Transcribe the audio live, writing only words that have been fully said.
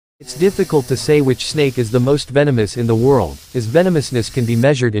It's difficult to say which snake is the most venomous in the world, as venomousness can be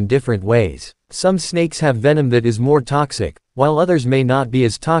measured in different ways. Some snakes have venom that is more toxic, while others may not be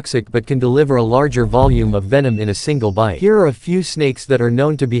as toxic but can deliver a larger volume of venom in a single bite. Here are a few snakes that are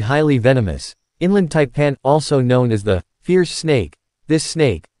known to be highly venomous. Inland taipan, also known as the fierce snake. This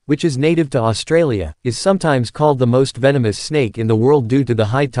snake, which is native to Australia, is sometimes called the most venomous snake in the world due to the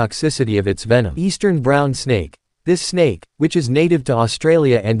high toxicity of its venom. Eastern brown snake. This snake, which is native to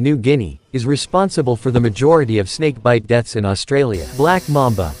Australia and New Guinea, is responsible for the majority of snake bite deaths in Australia. Black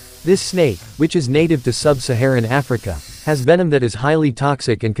mamba. This snake, which is native to sub-Saharan Africa, has venom that is highly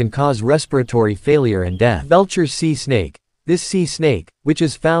toxic and can cause respiratory failure and death. Belcher sea snake. This sea snake, which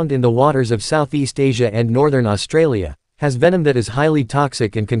is found in the waters of Southeast Asia and northern Australia, has venom that is highly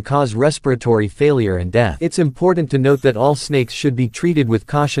toxic and can cause respiratory failure and death. It's important to note that all snakes should be treated with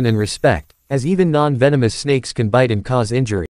caution and respect, as even non-venomous snakes can bite and cause injury.